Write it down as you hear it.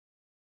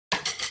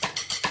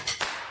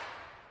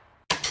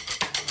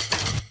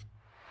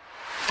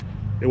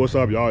Hey, what's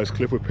up, y'all? It's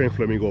Cliff with Paint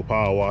Flamingo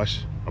Power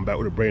Wash. I'm back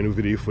with a brand new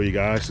video for you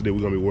guys. Today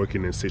we're gonna be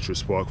working in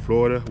Citrus Park,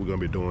 Florida. We're gonna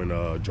be doing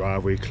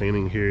driveway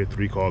cleaning here,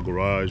 3-car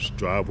garage,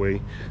 driveway,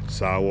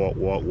 sidewalk,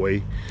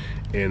 walkway,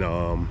 and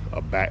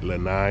a back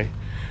lanai.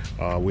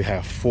 We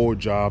have 4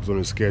 jobs on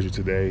the schedule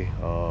today.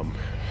 A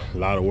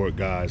lot of work,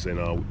 guys,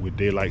 and with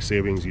daylight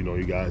savings, you know,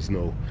 you guys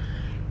know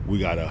we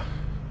gotta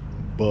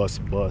bust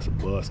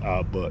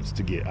our butts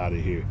to get out of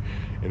here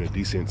in a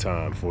decent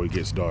time before it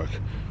gets dark.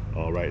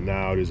 Right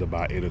now it is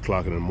about 8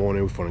 o'clock in the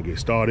morning. We're gonna get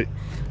started.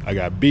 I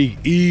got Big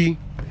E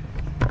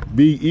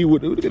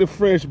with, look at the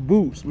fresh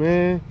boots,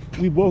 man.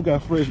 We both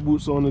got fresh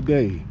boots on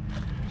today.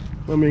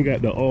 My man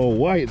got the all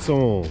whites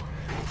on.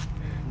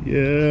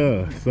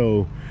 Yeah,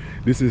 so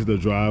this is the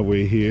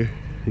driveway here.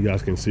 You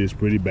guys can see it's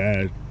pretty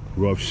bad,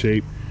 rough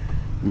shape.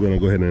 We're gonna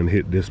go ahead and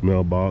hit this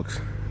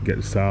mailbox, get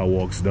the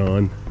sidewalks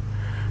done,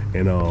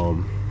 and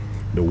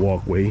the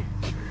walkway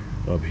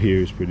up here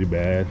is pretty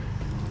bad.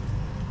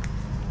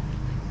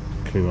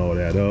 Clean all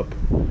that up,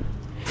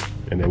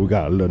 and then we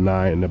got a little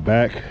lanai in the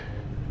back,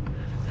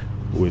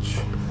 which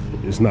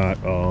is not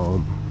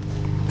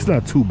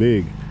too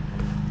big,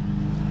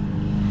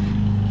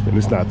 and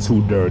it's not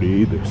too dirty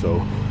either. So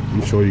let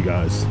me show you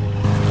guys.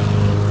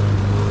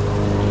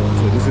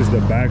 So this is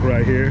the back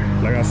right here.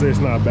 Like I said, it's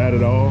not bad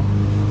at all,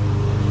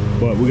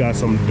 but we got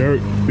some dirt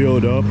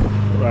build up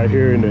right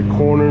here in the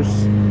corners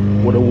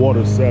where the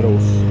water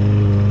settles.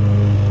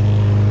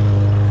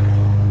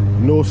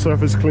 No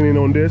surface cleaning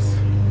on this.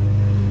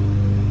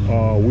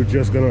 We're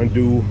just gonna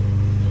do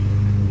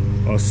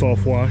a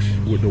soft wash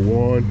with the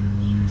wand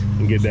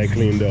and get that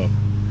cleaned up.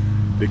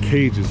 The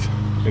cage is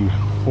in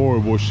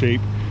horrible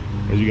shape.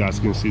 As you guys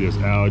can see, there's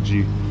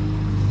algae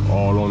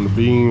all on the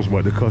beams,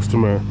 but the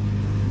customer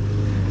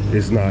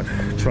is not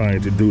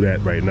trying to do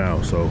that right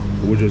now. So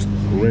we'll just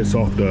rinse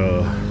off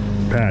the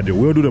patio.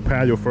 We'll do the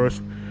patio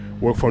first,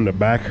 work from the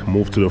back,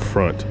 move to the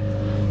front.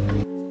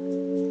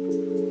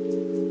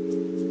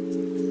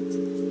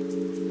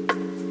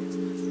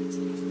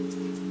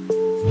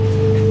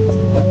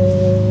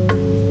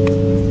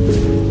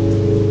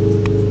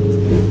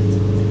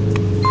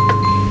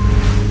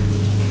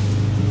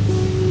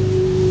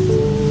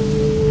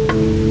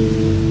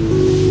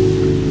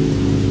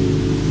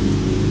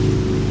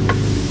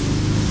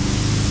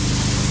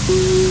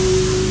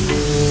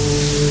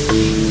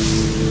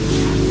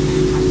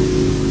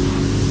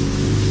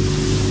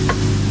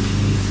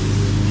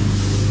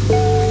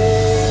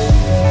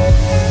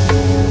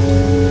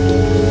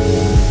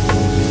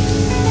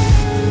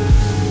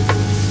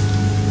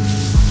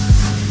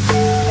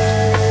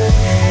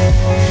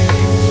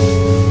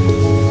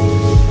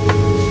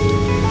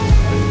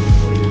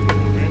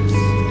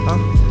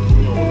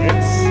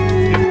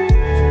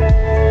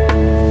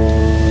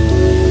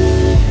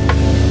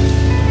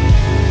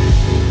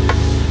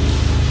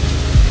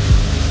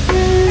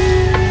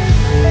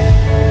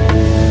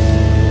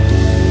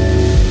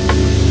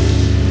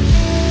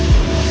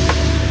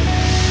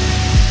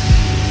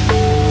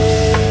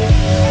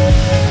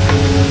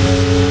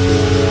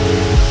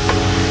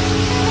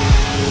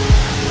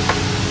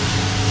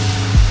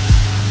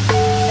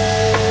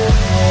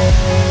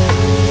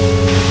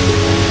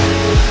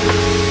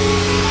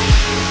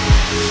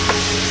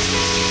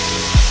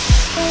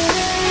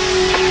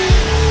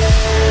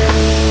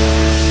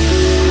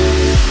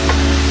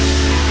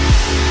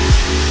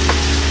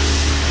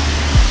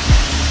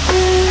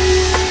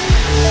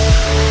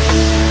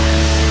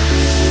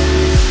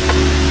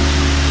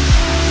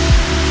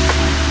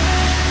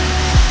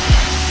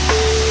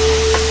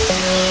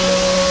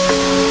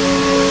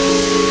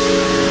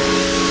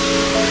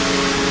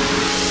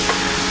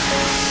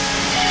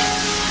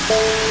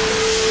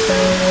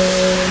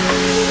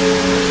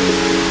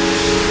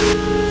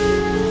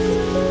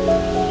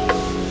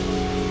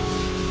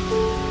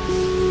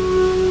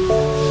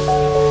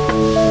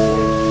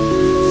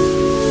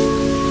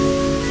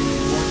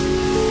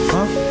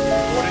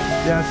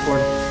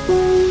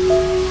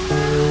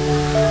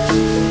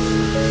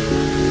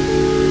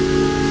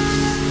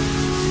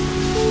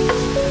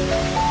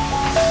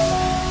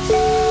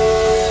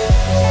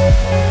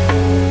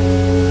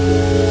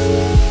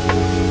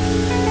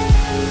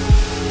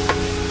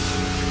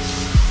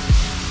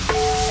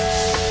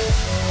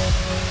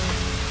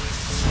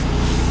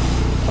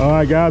 All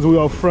right, guys, we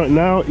up front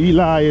now.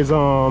 Eli is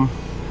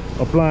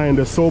applying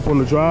the soap on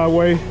the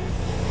driveway,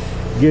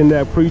 getting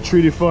that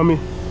pre-treated for me,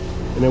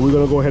 and then we're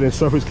gonna go ahead and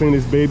surface clean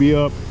this baby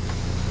up,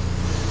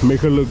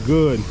 make her look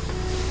good.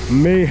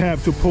 May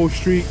have to post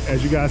street,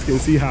 as you guys can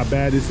see how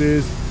bad this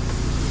is.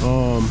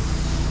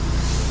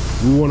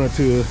 We want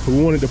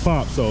it to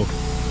pop, so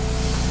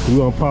we're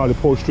gonna probably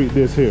post street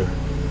this here.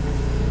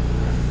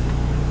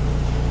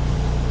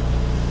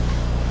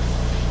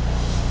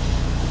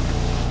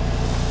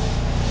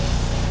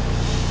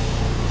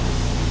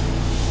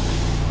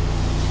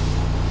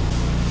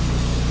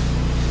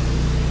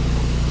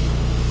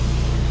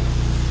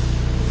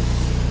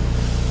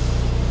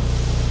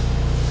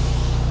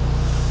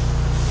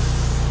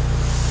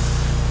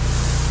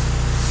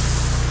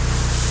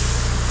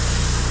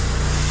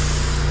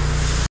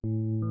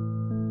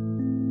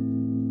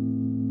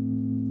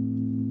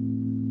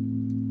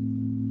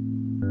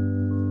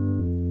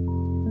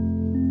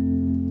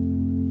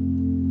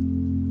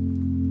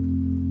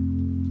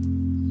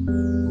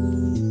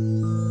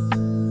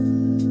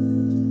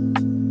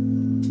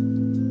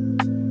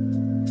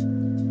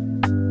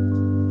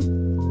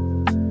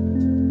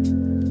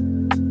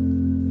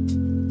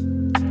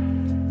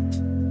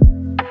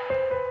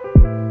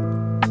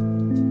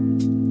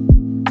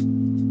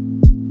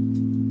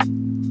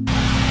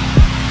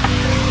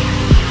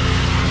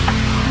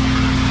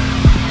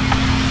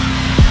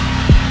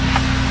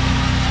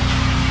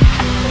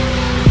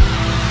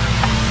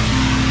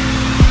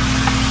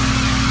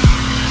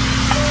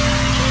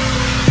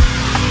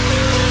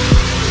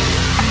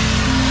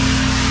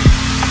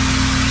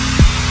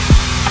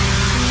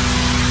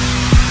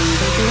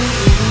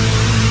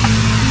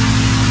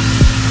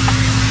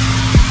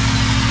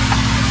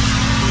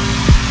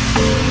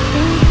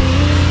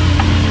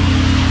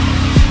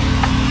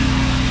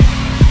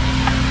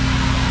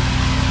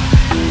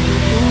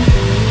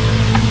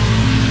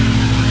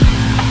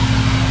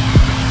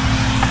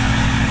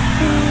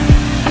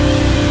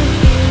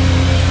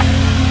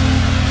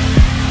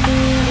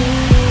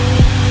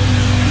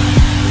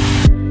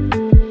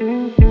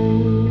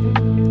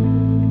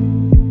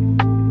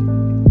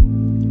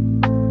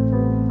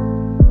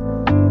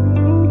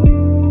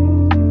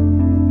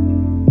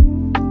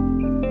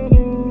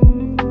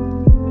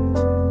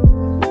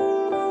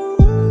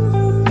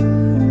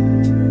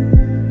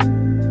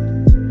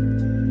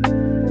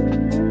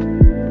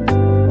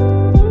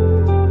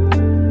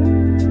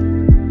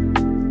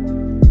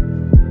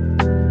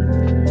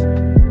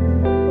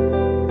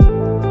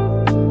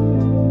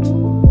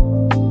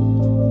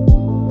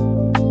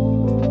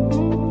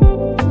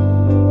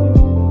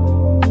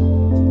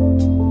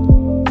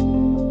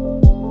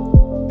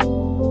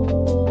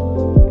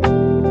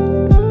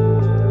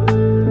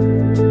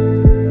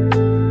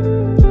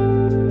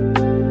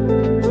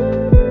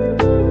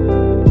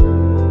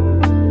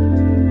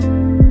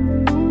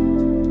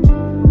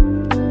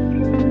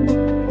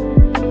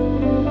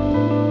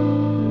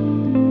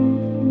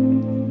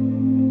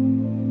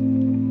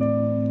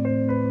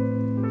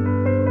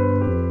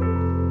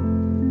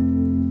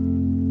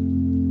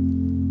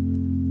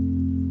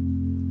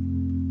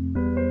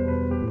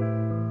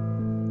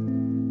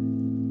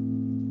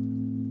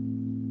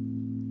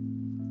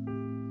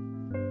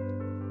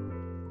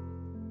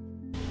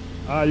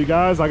 Alright, you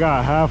guys, I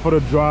got half of the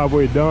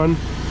driveway done.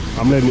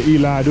 I'm letting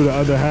Eli do the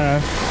other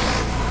half,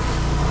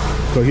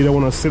 so he don't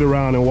want to sit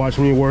around and watch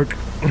me work.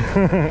 Up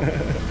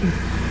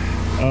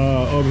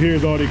here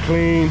is already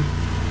clean,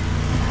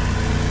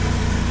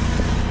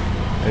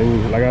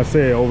 and like I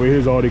said, over here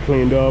is already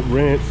cleaned up,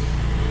 rinsed.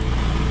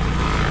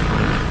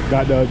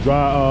 Got the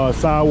dry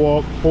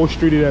sidewalk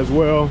post-treated as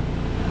well.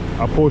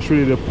 I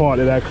post-treated the part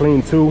that I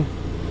cleaned too,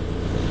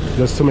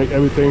 just to make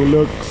everything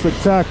look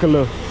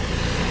spectacular.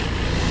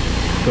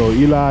 So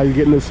Eli is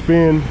getting the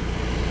spin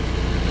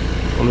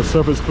on the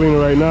surface cleaner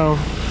right now.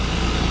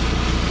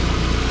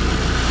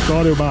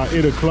 Started about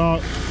 8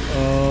 o'clock,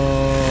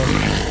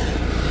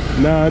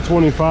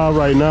 9:25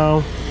 right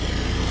now.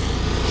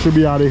 Should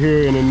be out of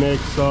here in the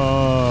next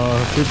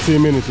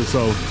 15 minutes or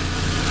so.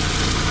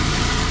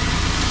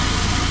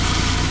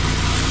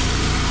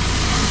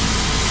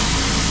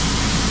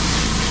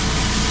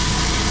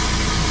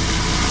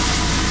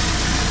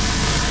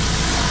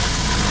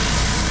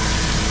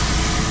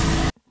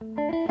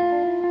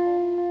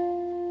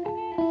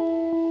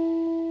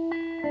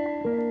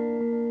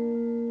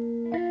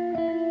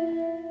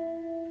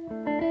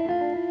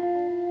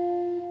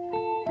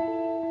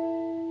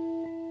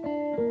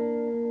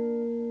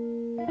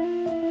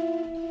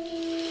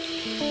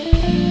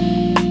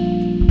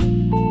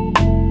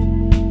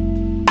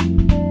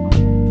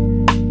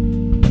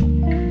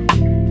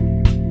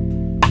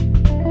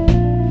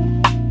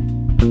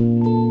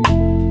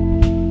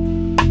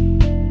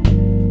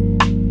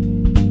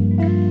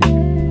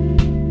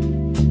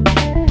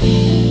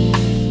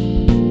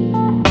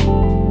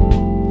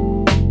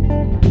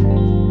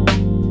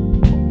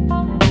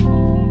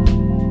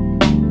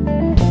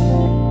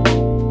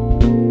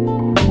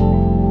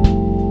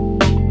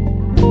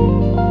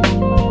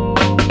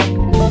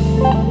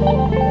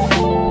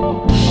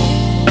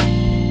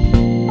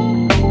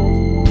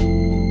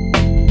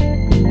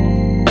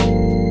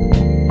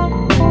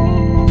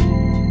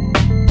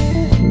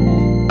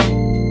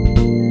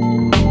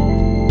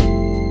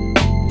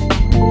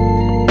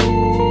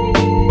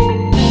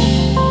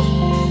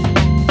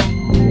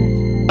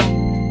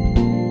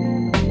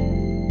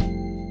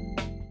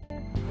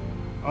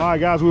 All right,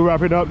 guys, we're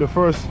wrapping up the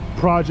first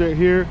project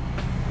here.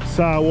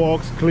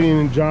 Sidewalks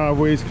clean,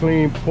 driveways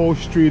clean,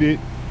 post treated.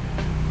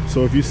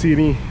 So if you see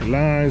any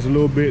lines a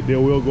little bit, they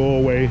will go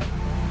away.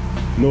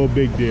 No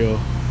big deal.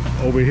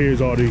 Over here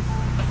is already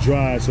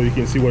dry, so you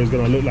can see what it's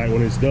gonna look like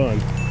when it's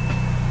done.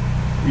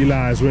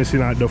 Eli is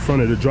rinsing out the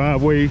front of the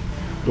driveway.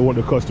 Don't want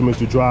the customers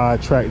to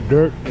track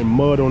dirt and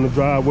mud on the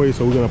driveway,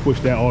 so we're gonna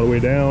push that all the way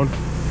down.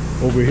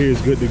 Over here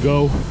is good to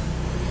go.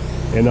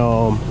 And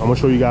I'm gonna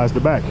show you guys the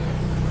back.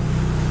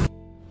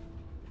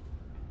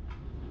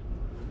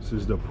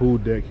 This is the pool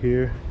deck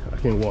here. I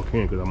can't walk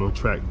in because I'm gonna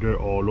track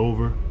dirt all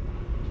over.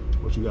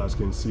 What you guys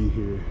can see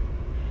here,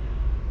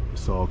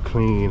 it's all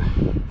clean.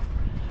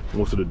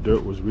 Most of the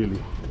dirt was really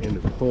in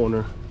the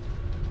corner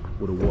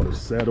where the water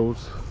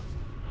settles.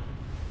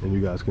 And you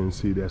guys can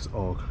see that's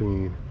all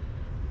clean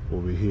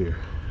over here.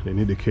 They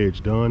need the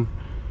cage done.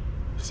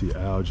 See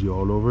algae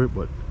all over it,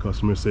 but the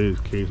customer says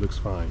the cage looks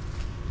fine.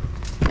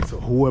 So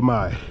who am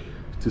I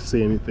to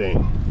say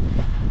anything?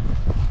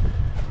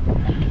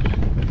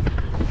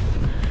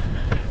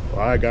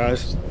 All right,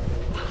 guys,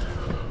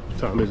 what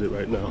time is it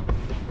right now?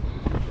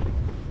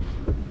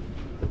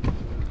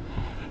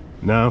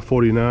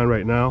 9:49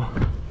 right now,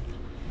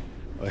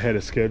 ahead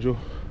of schedule.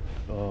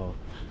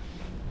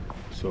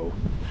 So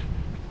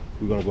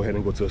we're gonna go ahead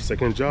and go to the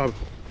second job,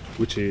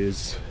 which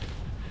is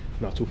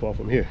not too far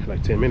from here,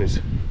 like 10 minutes.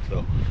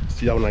 So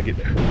see y'all when I get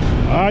there.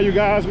 All right, you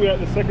guys, we're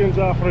at the second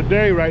job for the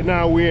day. Right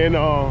now we're in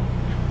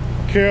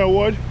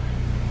Carrollwood.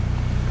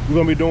 We're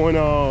gonna be doing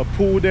a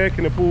pool deck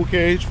and a pool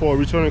cage for a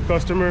returning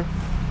customer.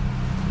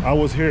 I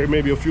was here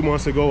maybe a few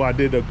months ago. I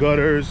did the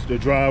gutters, the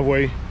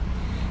driveway,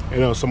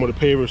 and some of the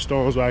paver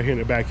stones right here in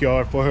the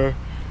backyard for her.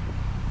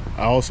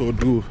 I also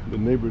do the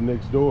neighbor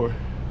next door.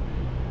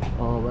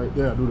 Right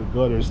there, I do the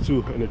gutters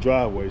too in the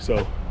driveway.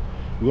 So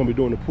we're gonna be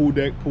doing the pool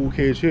deck, pool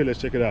cage here. Let's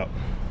check it out.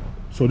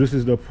 So this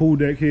is the pool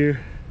deck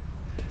here.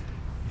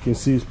 You can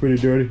see it's pretty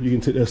dirty. You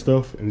can take that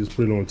stuff and just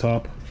put it on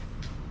top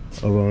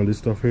of this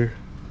stuff here.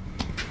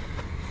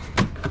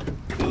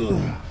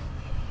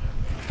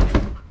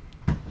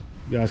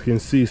 You guys can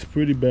see it's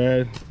pretty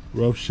bad,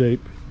 rough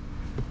shape.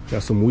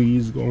 Got some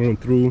weeds going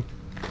through.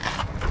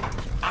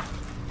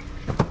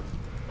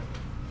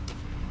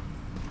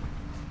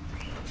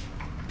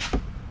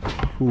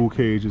 Pool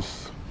cage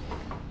is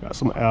got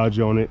some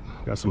algae on it.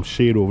 Got some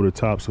shade over the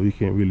top so you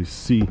can't really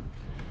see.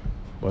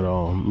 But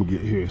let me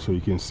get here so you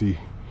can see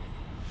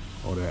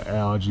all that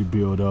algae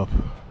build up.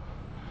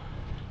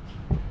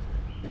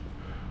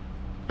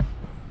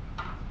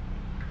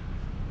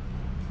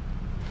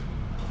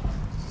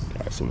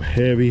 Got some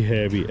heavy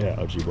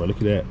algae, boy.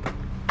 Look at that.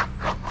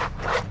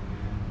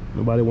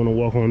 Nobody want to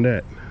walk on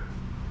that.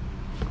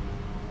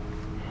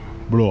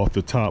 Blow off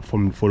the top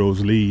for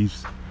those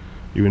leaves,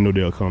 even though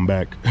they'll come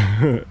back.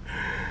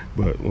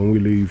 But when we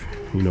leave,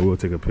 you know, we'll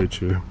take a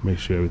picture, make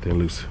sure everything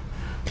looks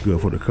good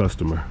for the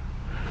customer.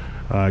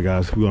 All right,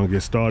 guys, we're gonna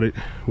get started.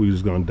 We're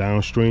just gonna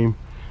downstream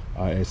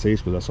our SH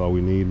because that's all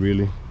we need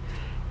really.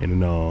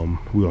 And then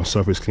we're gonna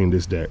surface clean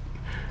this deck.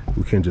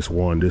 We can't just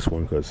warn this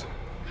one because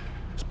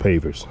it's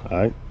pavers. All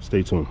right,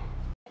 stay tuned.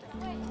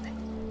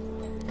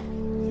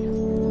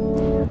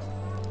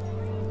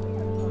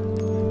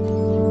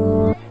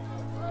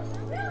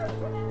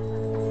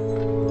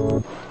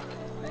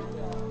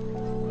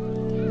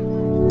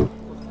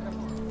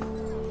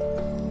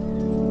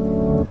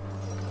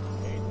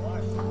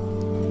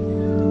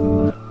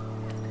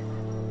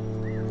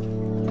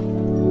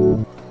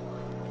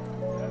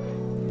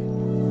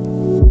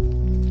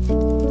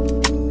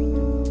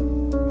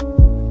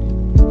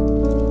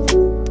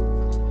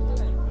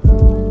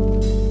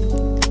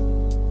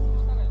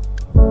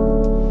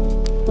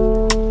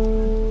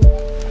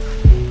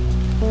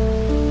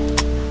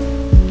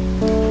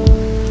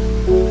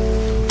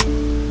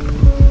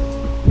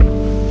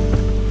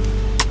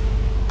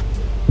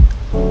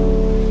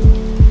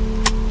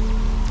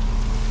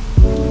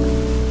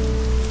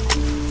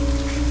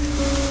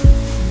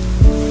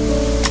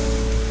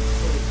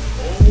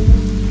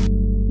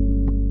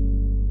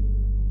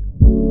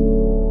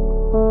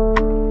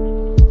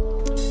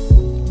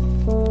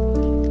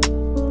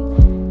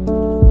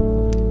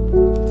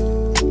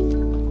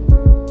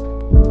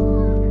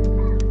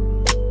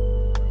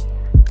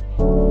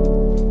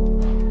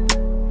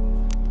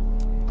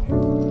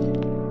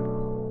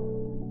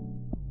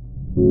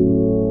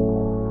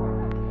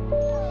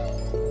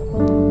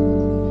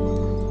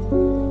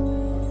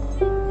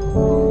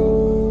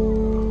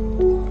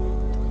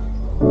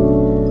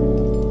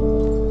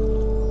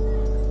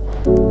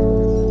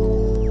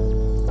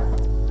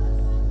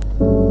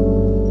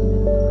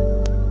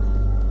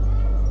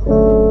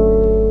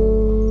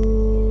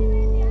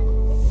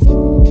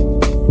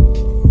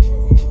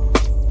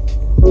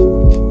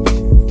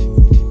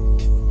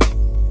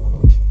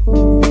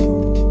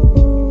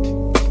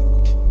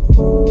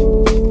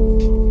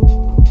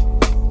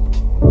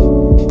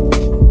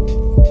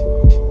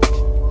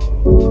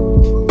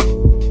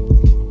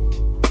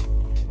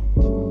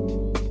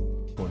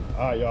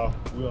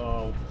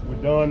 We're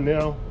done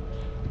now.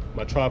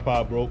 My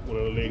tripod broke, one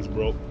of the legs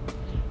broke.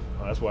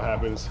 That's what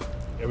happens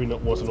every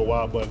once in a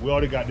while, but we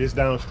already got this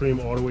downstream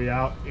all the way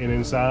out and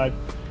inside.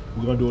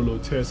 We're gonna do a little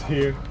test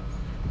here.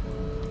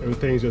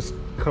 Everything's just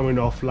coming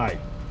off like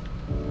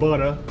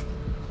butter.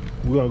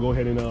 We're gonna go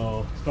ahead and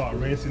start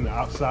rinsing the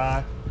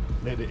outside,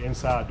 let the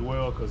inside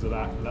dwell because of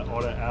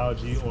all that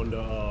algae on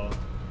the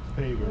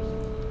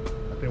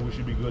pavers. I think we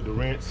should be good to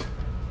rinse.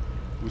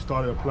 We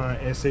started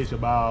applying SH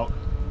about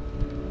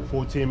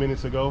 14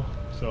 minutes ago,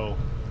 so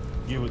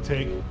give or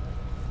take,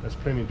 that's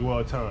plenty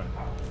dwell time.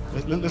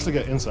 Let's look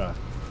at inside.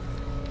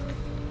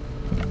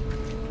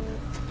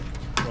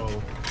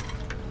 So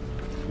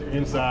the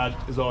inside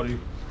is already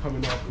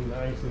coming off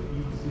nice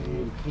and easy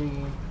and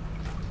clean.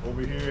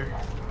 Over here,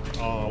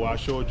 where I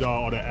showed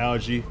y'all all the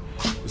algae,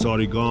 it's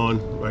already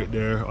gone right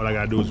there. All I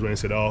gotta do is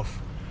rinse it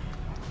off.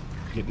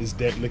 Get this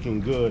deck looking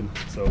good.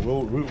 So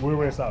we'll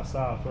rinse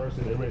outside first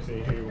and then rinse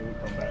in here when we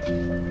come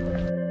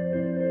back.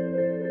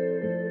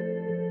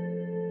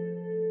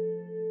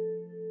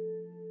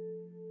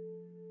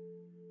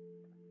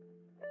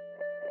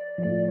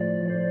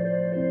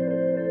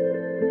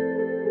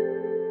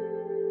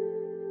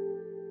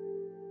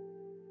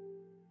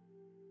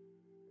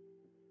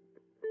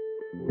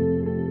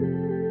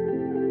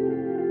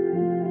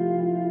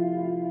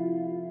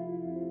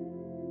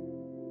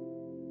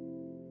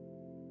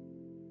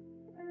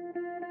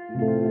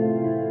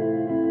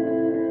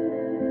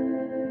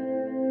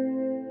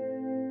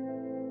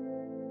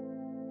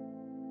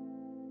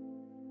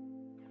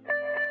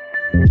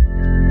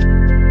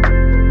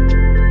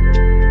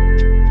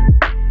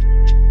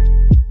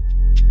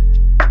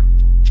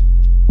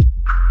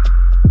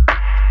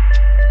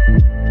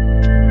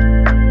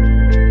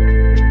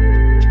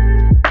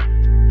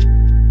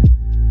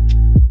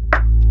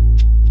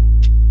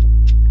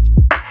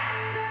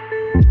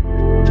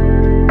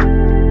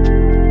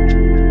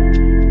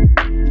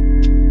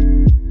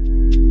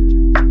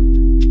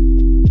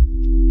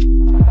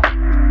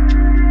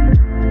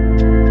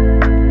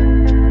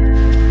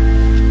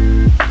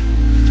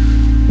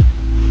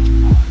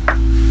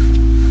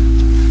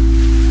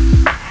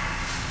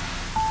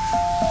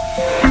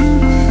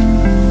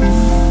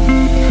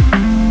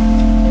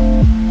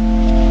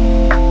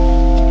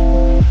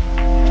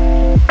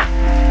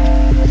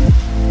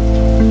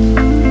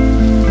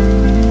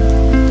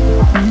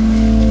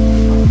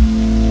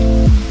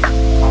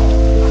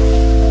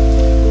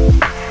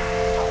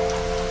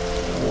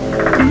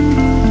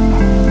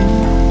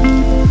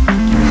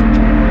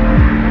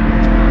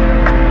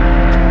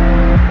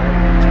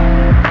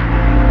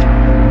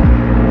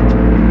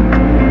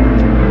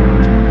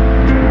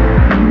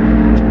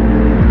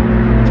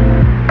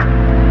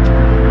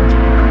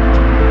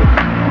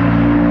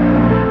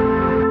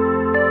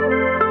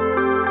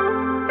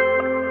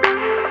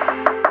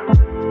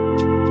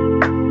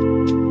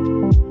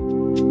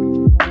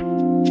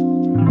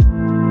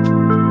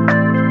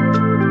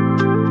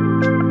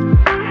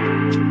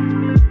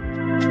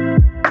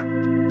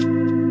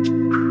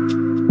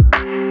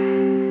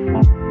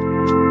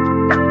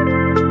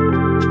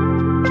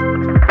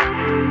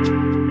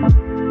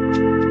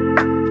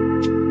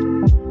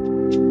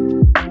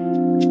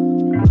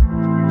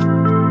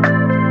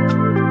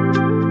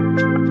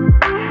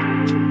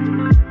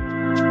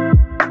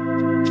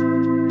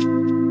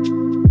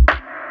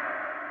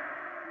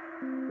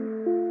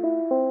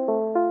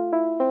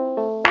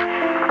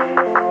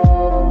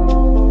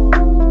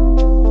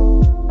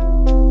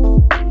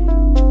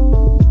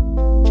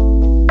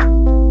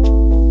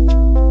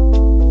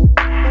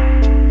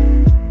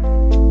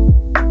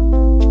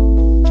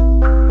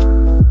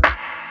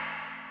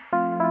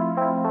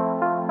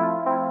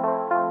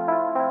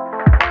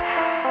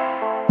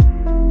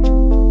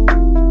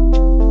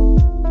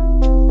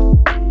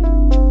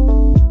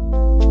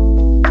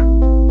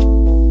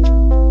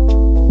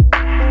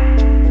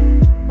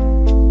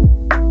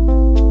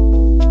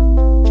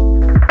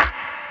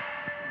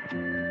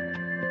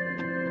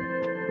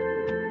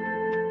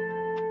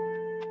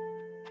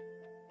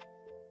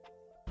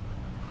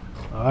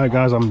 All right,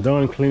 guys, I'm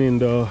done cleaning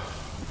the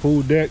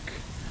pool deck,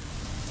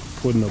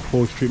 putting the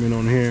post treatment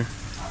on here.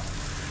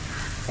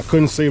 I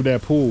couldn't save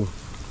that pool.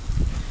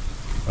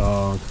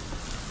 I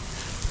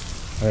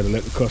had to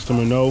let the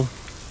customer know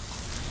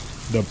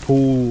the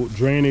pool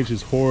drainage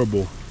is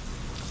horrible.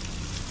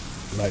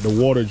 Like, the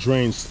water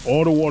drains,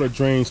 all the water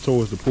drains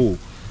towards the pool.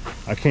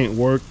 I can't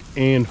work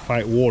and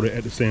fight water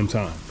at the same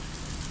time.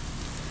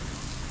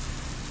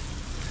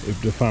 If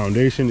the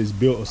foundation is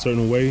built a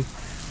certain way,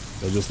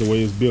 that's just the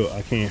way it's built.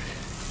 I can't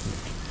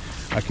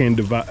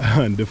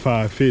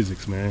defy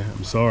physics, man.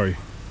 I'm sorry.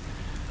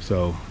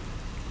 So,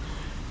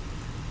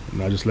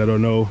 and I just let her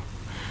know.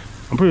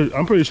 I'm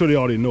pretty sure they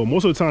already know.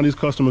 Most of the time, these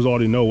customers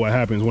already know what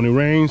happens. When it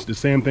rains, the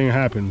same thing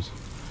happens.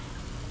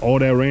 All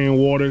that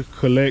rainwater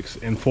collects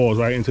and falls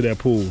right into that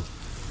pool.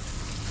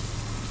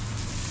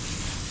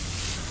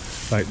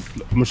 Like,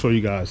 I'm gonna show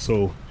you guys.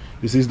 So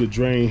this is the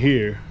drain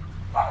here.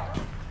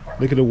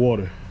 Look at the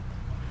water.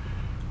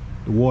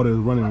 The water is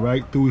running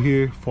right through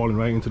here, falling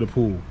right into the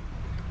pool.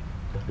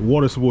 The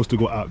water's supposed to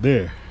go out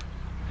there,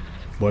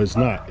 but it's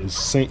not. It's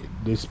sink.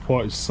 This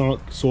part is sunk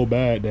so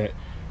bad that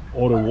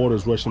all the water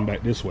is rushing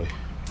back this way.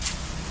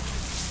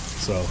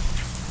 So,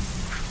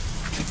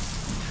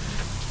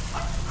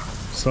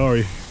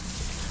 sorry.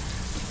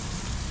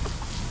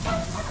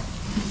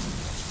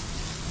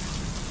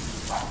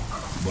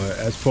 But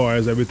as far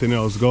as everything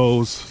else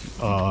goes,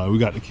 we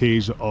got the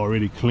cage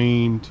already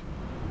cleaned,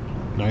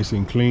 nice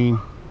and clean.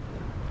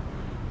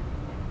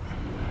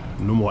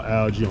 No more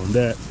algae on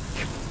that.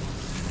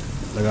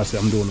 Like I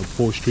said, I'm doing a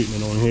post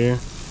treatment on here.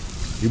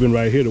 Even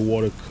right here, the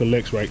water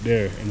collects right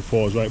there and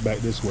falls right back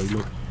this way.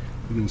 Look,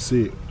 you can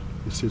see it.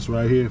 It sits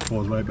right here,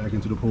 falls right back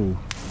into the pool.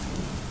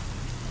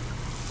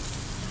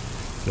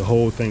 The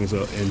whole thing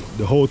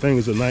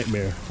is a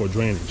nightmare for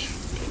drainage.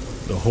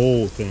 The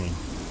whole thing.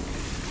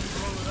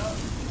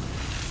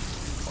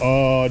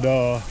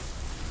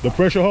 The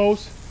pressure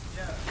hose?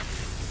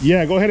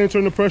 Yeah, go ahead and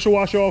turn the pressure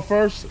washer off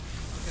first.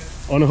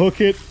 Okay.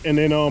 Unhook it and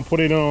then put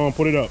it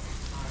up.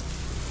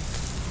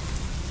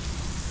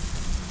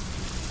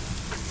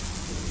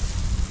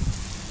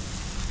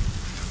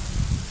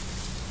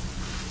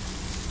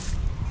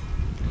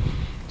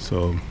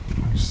 So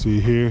you see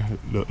here,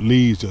 the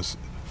leaves just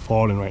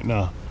falling right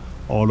now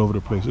all over the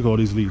place. Look at all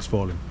these leaves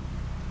falling.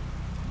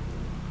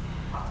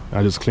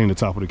 I just cleaned the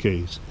top of the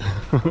cage.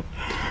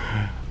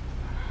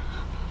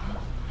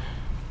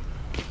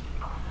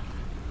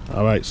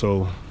 All right,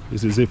 so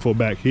this is it for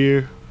back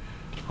here.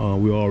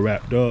 We all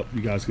wrapped up.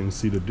 You guys can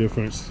see the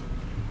difference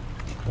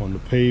on the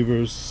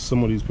pavers.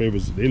 Some of these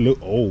pavers, they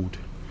look old.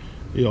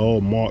 They're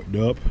all marked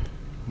up,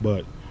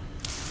 but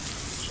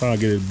trying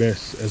to get it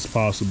best as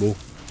possible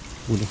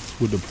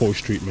with the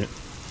post treatment.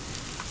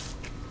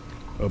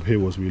 Up here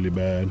was really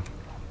bad.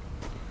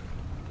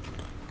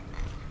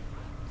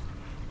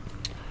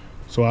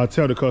 So I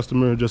tell the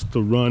customer just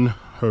to run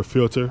her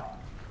filter.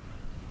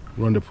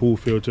 Run the pool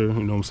filter, you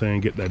know what I'm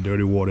saying, get that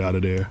dirty water out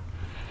of there.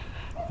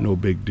 No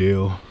big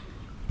deal.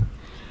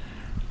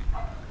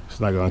 It's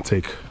not gonna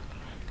take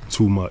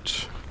too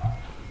much.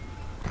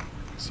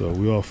 So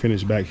we all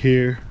finished back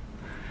here.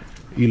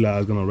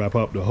 Eli's gonna wrap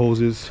up the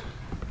hoses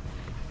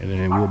and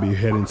then we'll be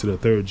heading to the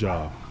third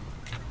job.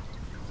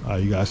 All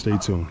right, you guys stay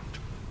tuned.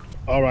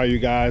 All right, you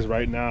guys,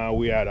 right now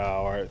we at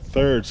our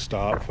third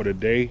stop for the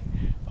day.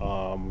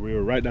 We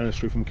were right down the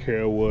street from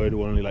Carrollwood.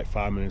 We're only like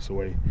 5 minutes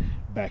away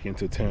back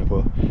into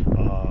Tampa.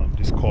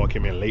 This call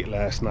came in late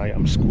last night.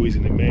 I'm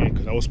squeezing them in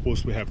because I was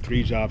supposed to have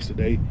 3 jobs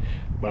today,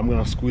 but I'm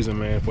gonna squeeze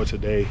them in for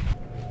today.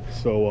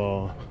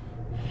 So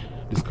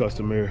this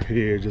customer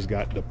here just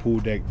got the pool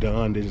deck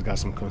done. They just got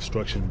some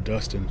construction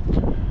dusting,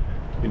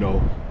 you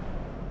know,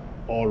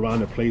 all around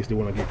the place. They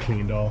want to get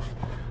cleaned off.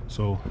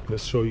 So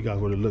let's show you guys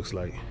what it looks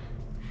like.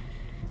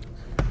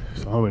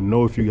 So I don't even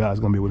know if you guys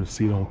gonna be able to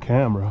see it on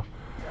camera.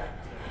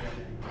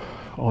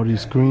 All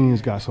these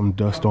screens got some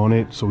dust on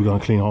it, so we're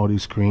gonna clean all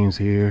these screens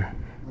here.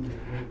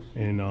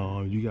 And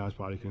you guys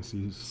probably can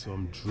see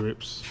some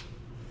drips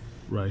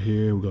right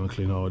here. We're gonna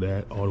clean all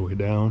that all the way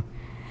down.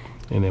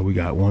 And then we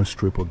got one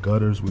strip of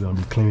gutters we're gonna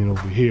be cleaning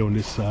over here on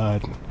this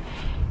side.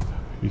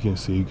 You can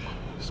see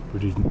it's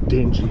pretty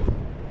dingy.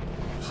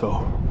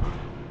 So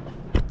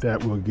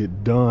that will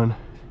get done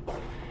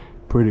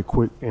pretty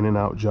quick, in and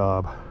out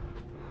job.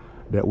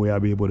 That way I'll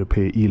be able to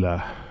pay Eli.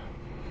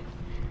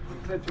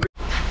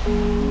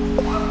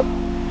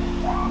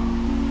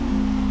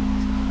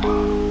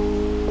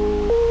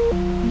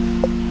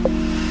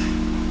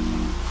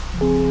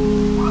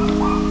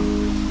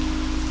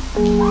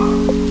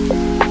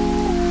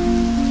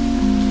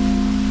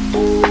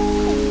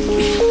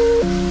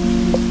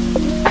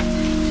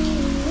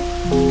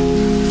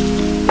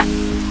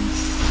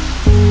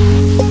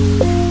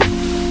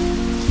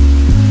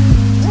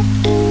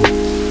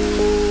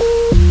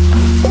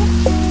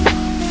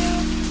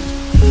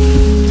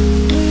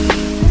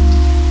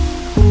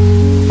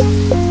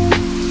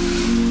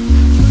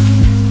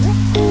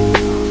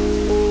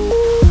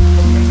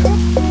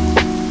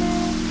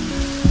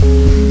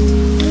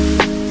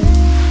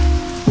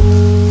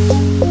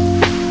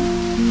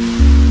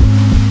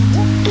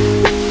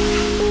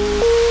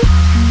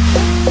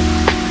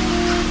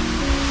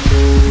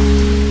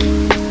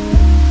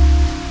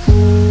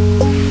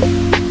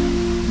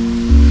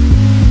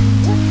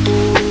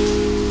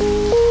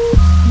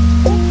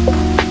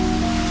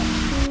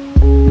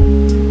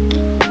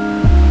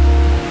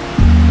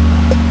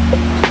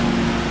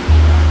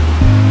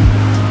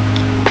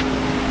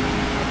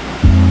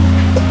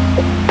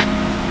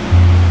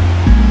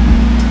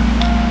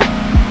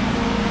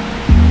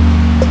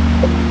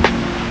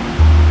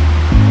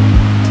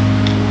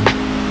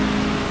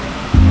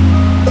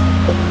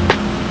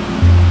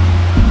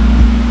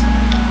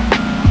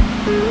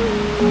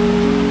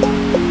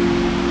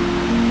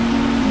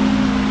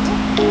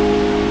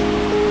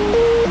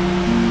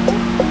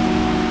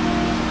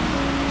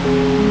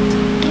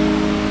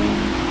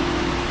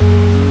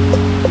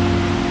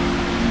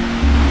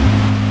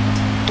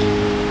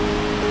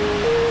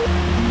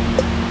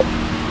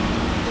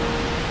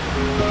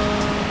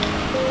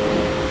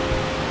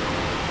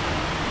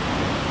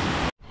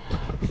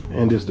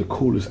 is the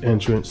coolest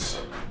entrance.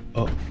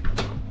 Oh,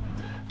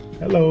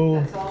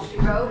 hello. That's all she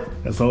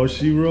wrote. That's all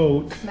she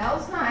wrote.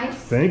 Smells nice.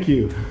 Thank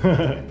you.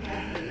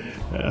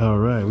 All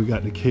right, we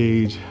got the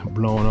cage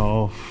blown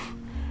off.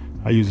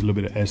 I used a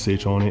little bit of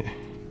SH on it.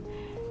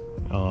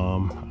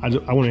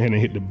 I went ahead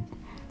and hit the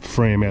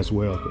frame as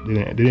well.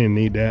 They didn't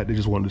need that. They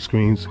just wanted the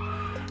screens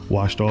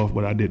washed off,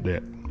 but I did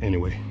that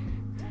anyway.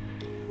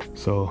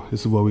 So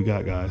this is what we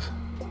got, guys.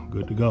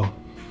 Good to go.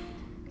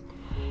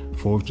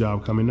 Fourth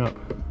job coming up.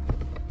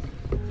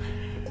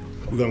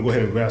 We're gonna go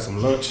ahead and grab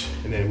some lunch,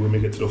 and then we'll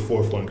make it to the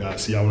fourth one,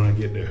 guys. See y'all when I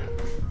get there.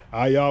 All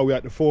right, y'all, we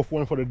at the fourth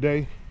one for the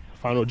day.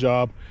 Final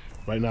job.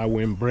 Right now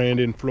we're in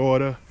Brandon,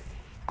 Florida.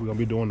 We're gonna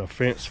be doing a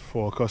fence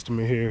for a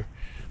customer here.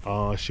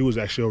 She was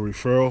actually a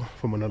referral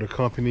from another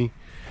company.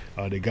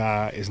 The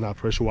guy is not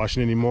pressure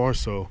washing anymore,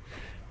 so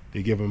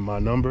they give him my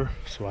number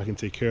so I can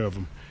take care of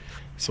him.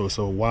 So it's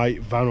a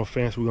white vinyl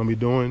fence we're gonna be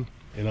doing,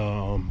 and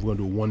we're gonna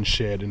do one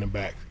shed in the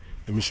back.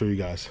 Let me show you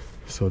guys.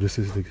 So this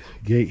is the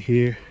gate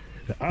here.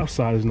 The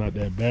outside is not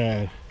that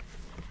bad.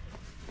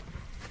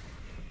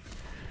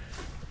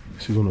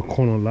 She's on the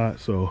corner lot,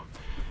 so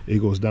it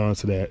goes down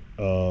to that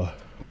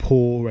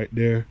pool right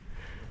there.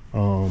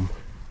 On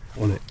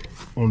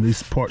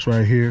these parts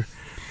right here,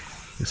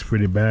 it's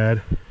pretty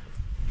bad.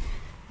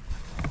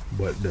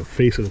 But the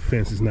face of the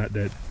fence is not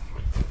that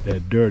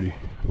dirty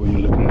when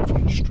you're looking at it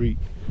from the street.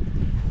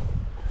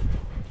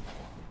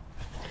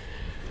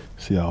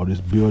 See all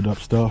this build up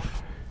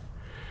stuff.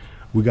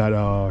 We got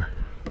our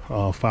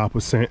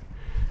 5%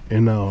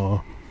 in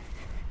the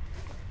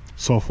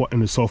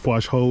soft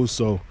wash hose,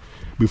 so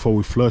before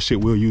we flush it,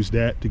 we'll use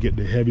that to get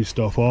the heavy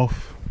stuff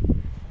off.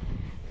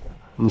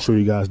 Let me show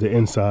you guys the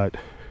inside.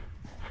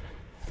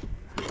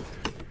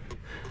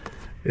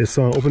 It's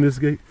open this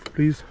gate,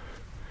 please.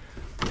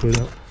 Put it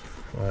up.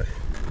 All right.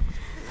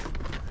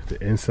 The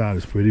inside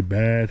is pretty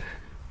bad.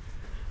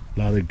 A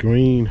lot of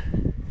green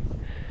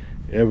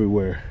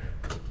everywhere.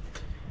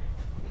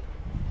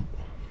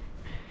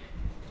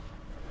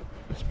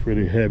 It's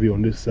pretty heavy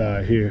on this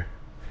side here,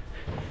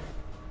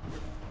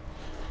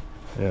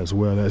 as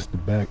well as the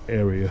back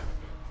area.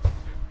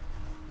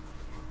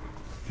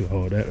 Get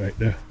all that right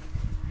there.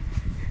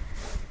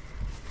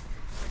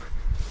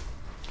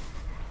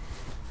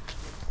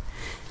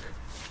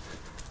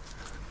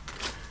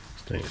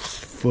 This thing is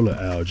full of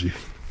algae.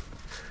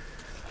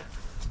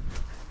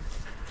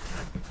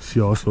 She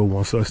also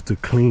wants us to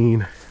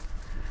clean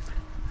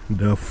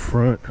the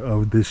front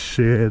of this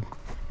shed,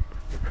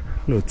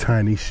 little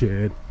tiny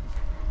shed.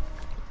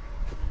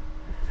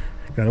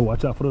 Gotta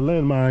watch out for the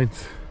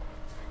landmines.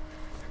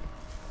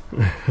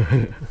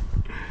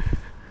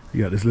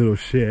 You got this little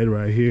shed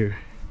right here.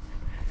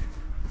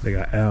 They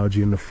got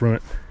algae in the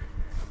front.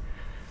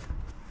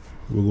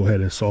 We'll go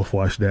ahead and soft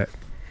wash that.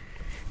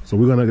 So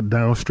we're gonna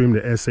downstream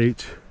the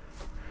SH.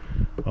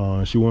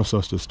 She wants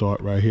us to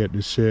start right here at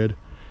this shed,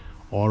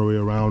 all the way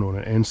around on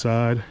the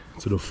inside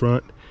to the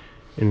front,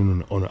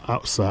 and then on the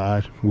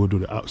outside, we'll do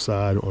the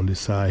outside on this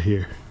side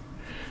here.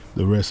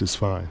 The rest is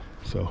fine.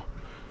 So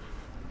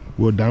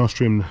we'll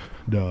downstream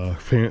the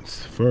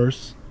fence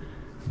first,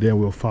 then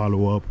we'll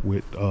follow up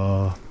with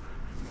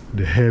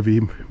the heavy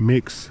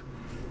mix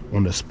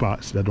on the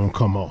spots that don't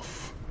come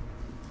off.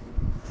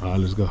 All right,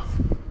 let's go.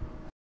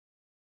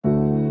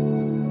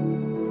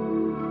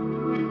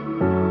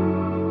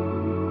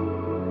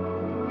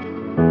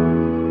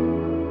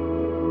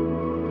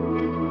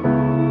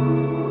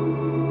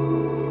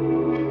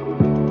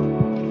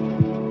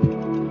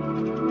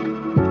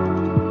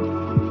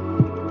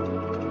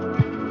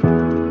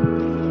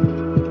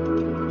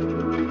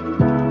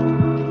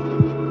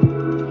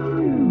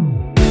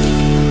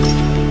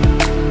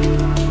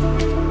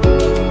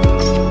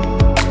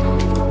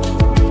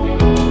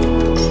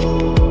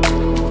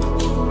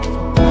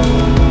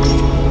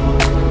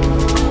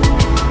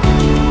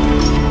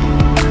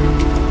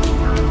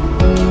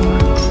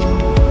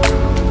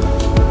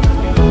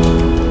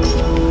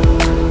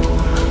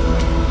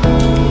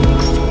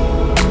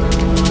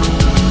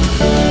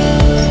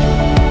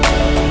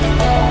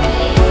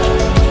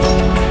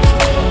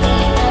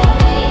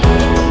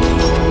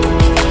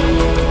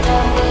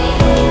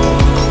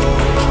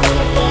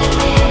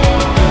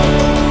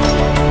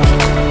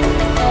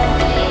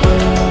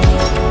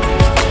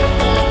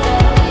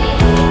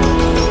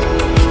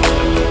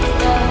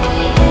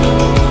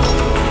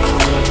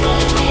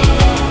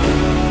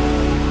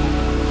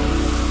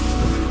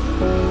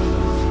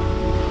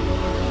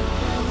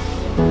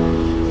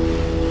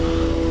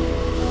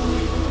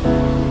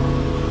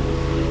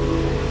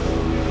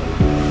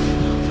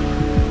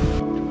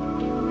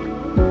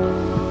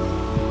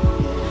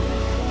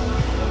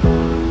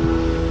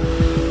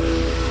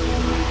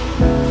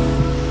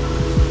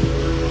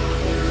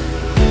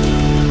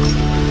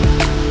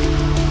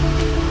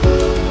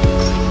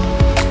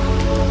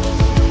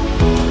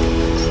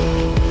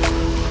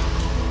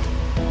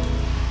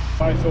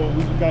 So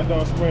we just got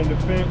done spraying the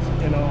fence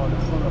and the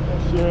front of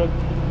that shed.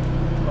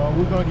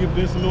 We're gonna give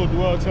this a little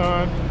dwell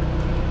time.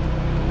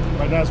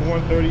 Right now it's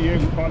 1:30 here.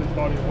 We probably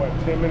started what,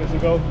 10 minutes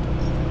ago.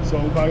 So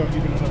we're probably gonna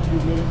give it another few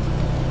minutes.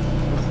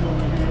 We'll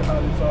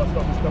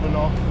stuff is coming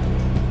off.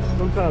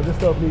 Sometimes this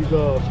stuff needs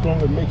a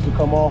stronger mix to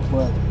come off,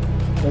 but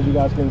as you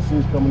guys can see,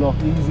 it's coming off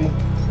easy.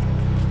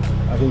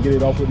 I can get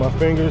it off with my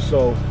fingers,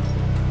 so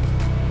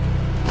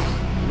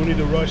we don't need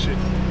to rush it.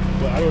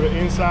 But I know the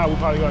inside, we're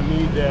probably gonna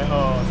need that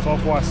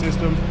soft wash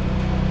system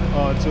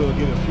to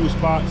get a few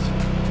spots.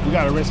 We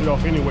gotta rinse it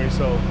off anyway,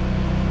 so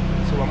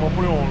I'm gonna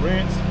put it on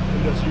rinse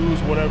and just use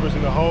whatever's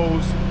in the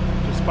hose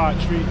to spot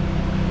treat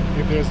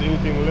if there's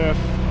anything left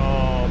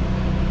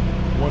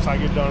once I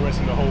get done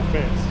rinsing the whole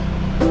fence.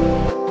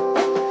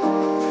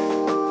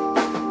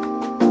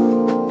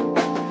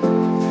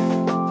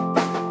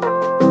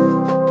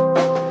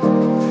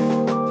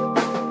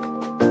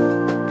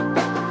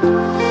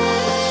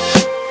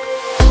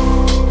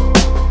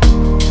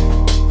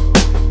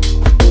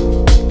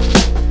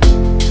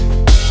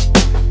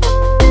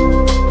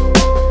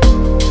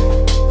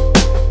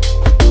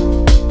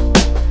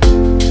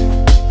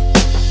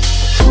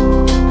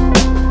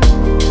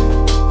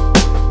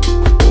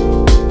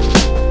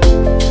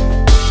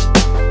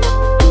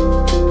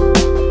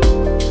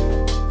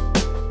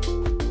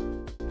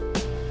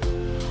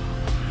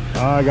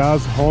 Alright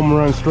guys, home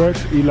run stretch.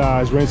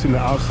 Eli is rinsing the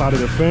outside of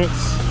the fence.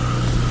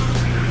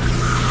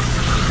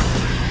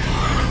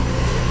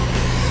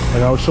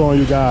 Like I was showing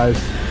you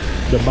guys,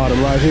 the bottom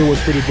right here was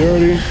pretty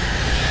dirty.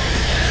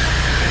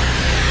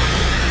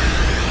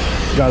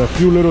 Got a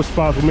few little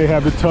spots we may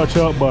have to touch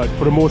up, but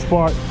for the most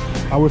part,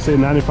 I would say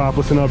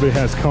 95% of it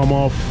has come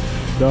off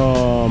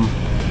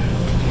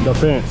the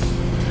fence.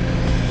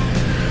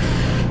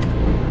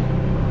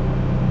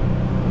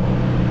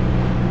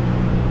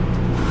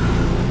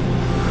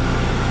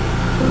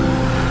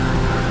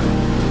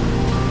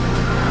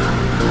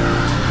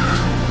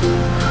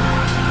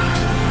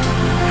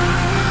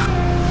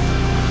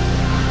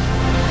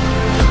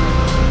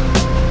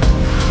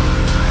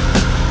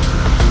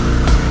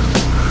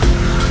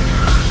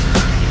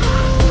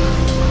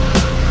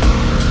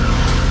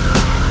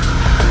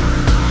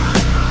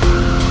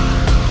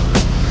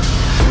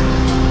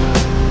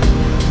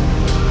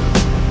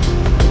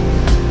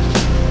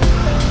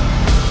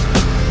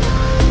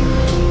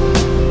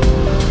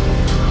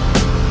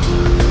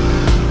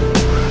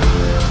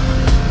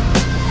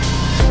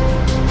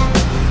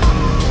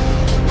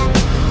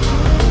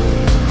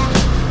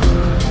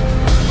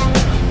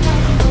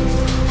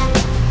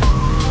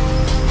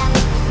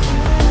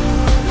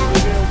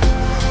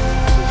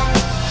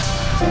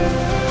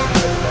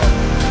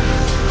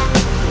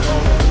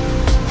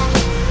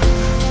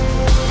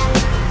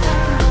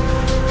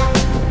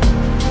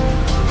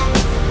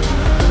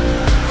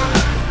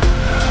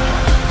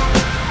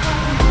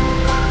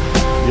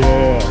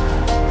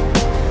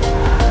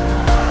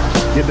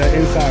 Get that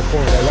inside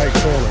corner, that right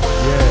corner.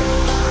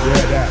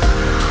 Yeah, that.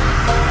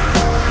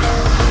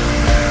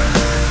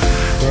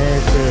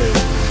 Perfect.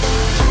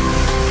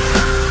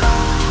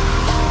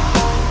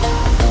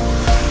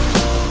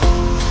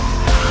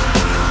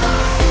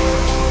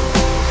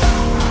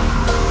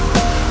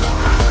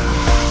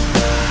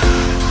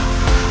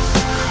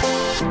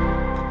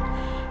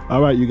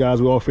 All right, you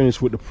guys, we're all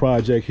finished with the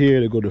project here.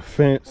 To go to the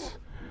fence.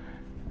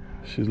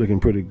 She's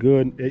looking pretty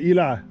good. Hey,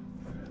 Eli,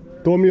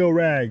 throw me a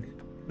rag.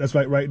 That's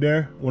right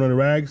there, one of the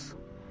rags.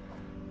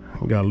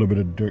 We got a little bit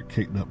of dirt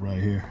kicked up right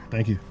here.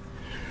 Thank you.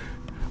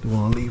 Don't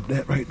want to leave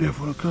that right there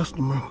for the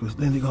customer, because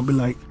then they're gonna be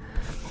like,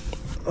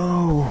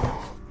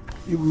 oh,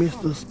 you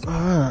missed the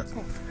spot.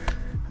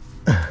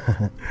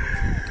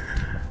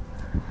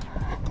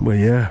 But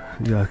yeah,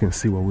 you guys can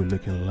see what we're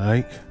looking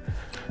like.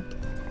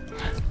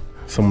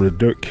 Some of the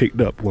dirt kicked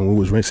up when we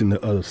was rinsing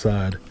the other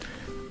side.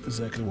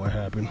 Exactly what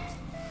happened.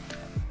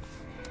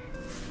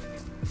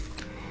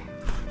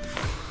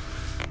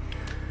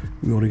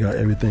 We already got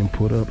everything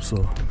put up, so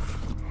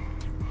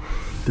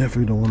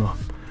definitely don't want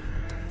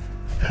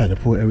to have to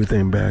put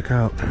everything back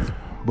out.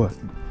 But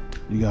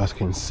you guys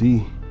can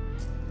see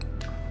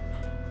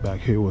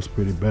back here was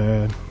pretty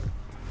bad.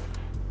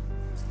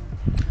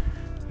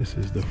 This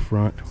is the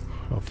front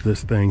of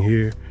this thing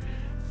here.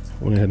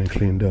 Went ahead and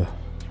cleaned the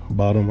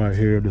bottom right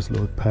here of this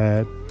little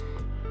pad.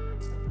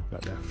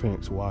 Got that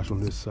fence washed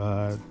on this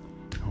side,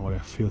 all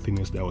that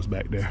filthiness that was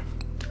back there.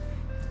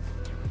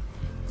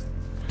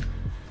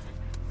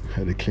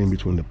 Had to clean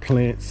between the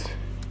plants.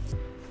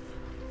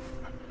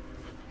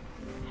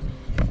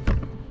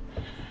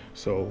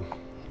 So,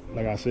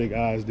 like I said,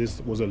 guys, this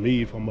was a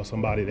lead from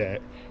somebody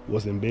that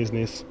was in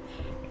business,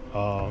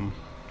 and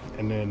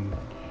then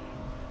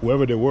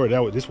whoever they were,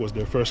 this was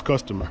their first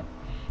customer.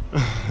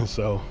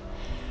 So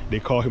they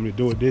called him to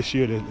do it this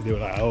year. They were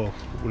like, "Oh,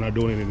 we're not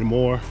doing it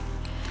anymore."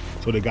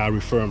 So the guy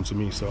referred him to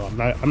me. So I'm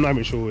not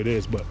even sure who it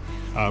is, but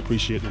I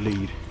appreciate the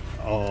lead.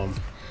 I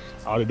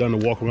already done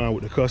the walk around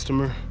with the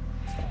customer.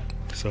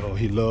 So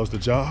he loves the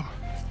job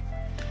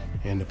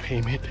and the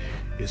payment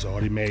is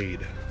already made.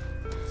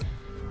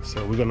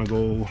 So we're gonna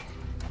go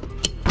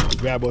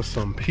grab us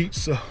some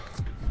pizza.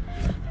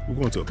 We're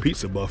going to a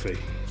pizza buffet.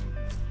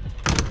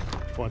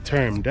 Before I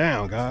tear him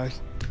down,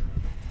 guys.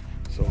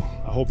 So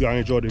I hope y'all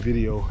enjoyed the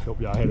video. Hope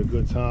y'all had a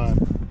good time.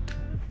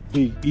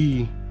 Big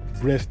E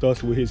blessed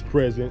us with his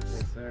presence.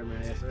 Yes, sir,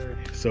 man. Yes, sir.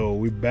 So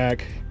we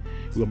back.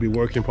 We're gonna be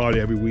working probably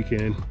every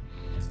weekend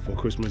for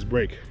Christmas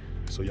break.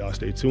 So y'all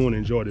stay tuned,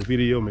 enjoy the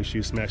video. Make sure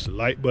you smash the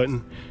like button,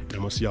 and I'm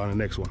gonna see y'all in the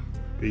next one.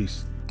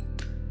 Peace.